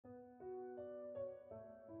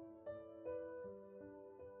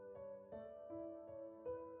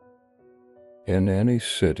In any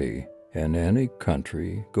city, in any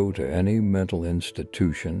country, go to any mental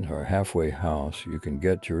institution or halfway house, you can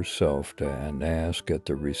get yourself to and ask at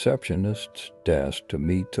the receptionist's desk to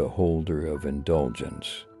meet the holder of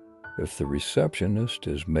indulgence. If the receptionist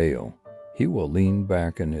is male, he will lean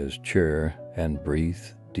back in his chair and breathe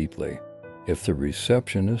deeply. If the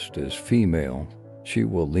receptionist is female, she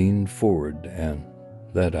will lean forward and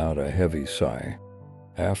let out a heavy sigh.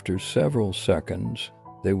 After several seconds,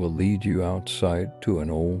 they will lead you outside to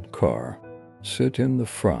an old car. Sit in the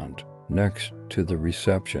front, next to the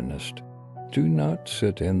receptionist. Do not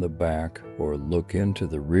sit in the back or look into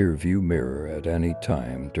the rear-view mirror at any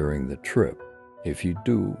time during the trip. If you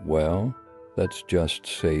do, well, let's just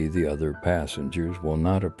say the other passengers will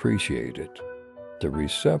not appreciate it. The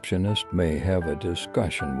receptionist may have a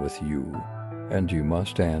discussion with you, and you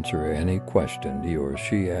must answer any question he or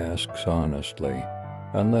she asks honestly,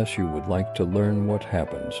 unless you would like to learn what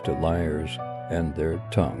happens to liars and their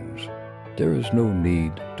tongues. There is no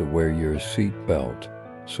need to wear your seat belt,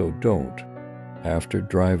 so don't. After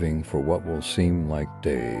driving for what will seem like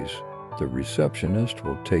days, the receptionist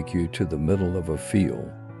will take you to the middle of a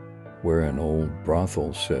field where an old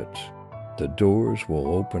brothel sits. The doors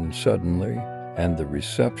will open suddenly and the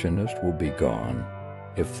receptionist will be gone.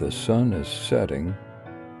 If the sun is setting,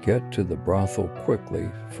 get to the brothel quickly,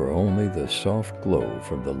 for only the soft glow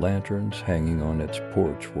from the lanterns hanging on its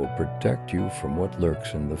porch will protect you from what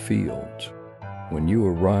lurks in the fields. When you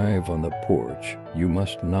arrive on the porch, you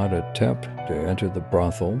must not attempt to enter the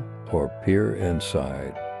brothel or peer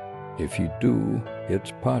inside. If you do,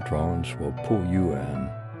 its patrons will pull you in,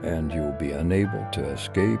 and you will be unable to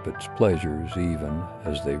escape its pleasures even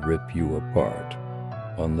as they rip you apart.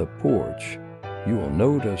 On the porch, you will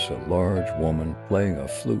notice a large woman playing a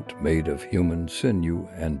flute made of human sinew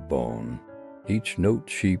and bone. Each note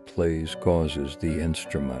she plays causes the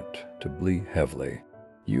instrument to bleed heavily.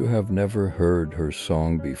 You have never heard her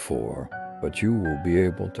song before, but you will be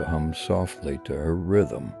able to hum softly to her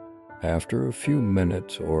rhythm. After a few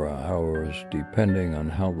minutes or hours, depending on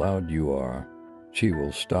how loud you are, she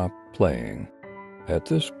will stop playing. At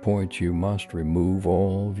this point, you must remove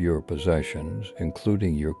all of your possessions,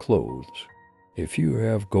 including your clothes. If you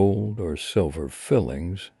have gold or silver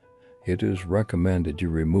fillings, it is recommended you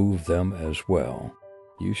remove them as well.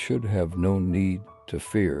 You should have no need to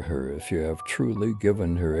fear her if you have truly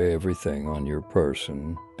given her everything on your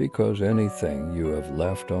person, because anything you have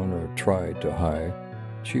left on or tried to hide,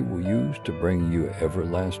 she will use to bring you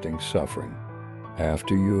everlasting suffering.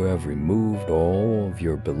 After you have removed all of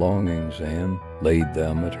your belongings and laid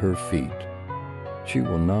them at her feet, she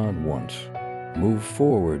will nod once, move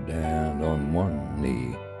forward and on one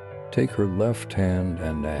knee, take her left hand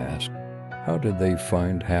and ask, "How did they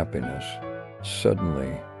find happiness?"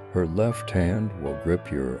 Suddenly, her left hand will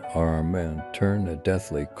grip your arm and turn a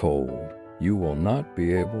deathly cold. You will not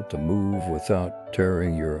be able to move without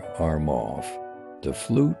tearing your arm off. The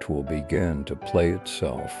flute will begin to play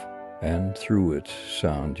itself, and through its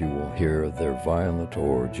sound you will hear their violent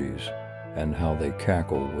orgies and how they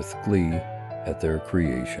cackle with glee at their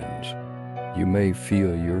creations. You may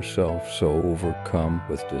feel yourself so overcome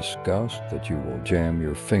with disgust that you will jam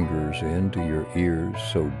your fingers into your ears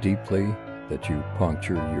so deeply that you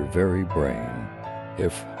puncture your very brain.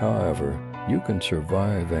 If, however, you can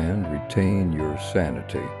survive and retain your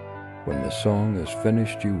sanity, when the song is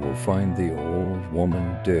finished you will find the old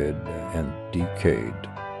woman dead and decayed,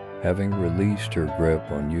 having released her grip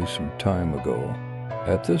on you some time ago.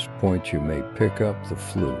 At this point you may pick up the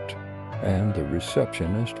flute, and the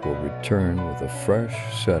receptionist will return with a fresh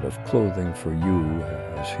set of clothing for you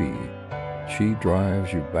as she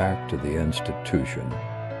drives you back to the institution.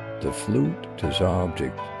 The flute is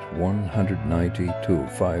object 190 to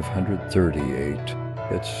 538.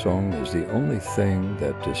 Its song is the only thing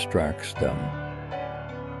that distracts them.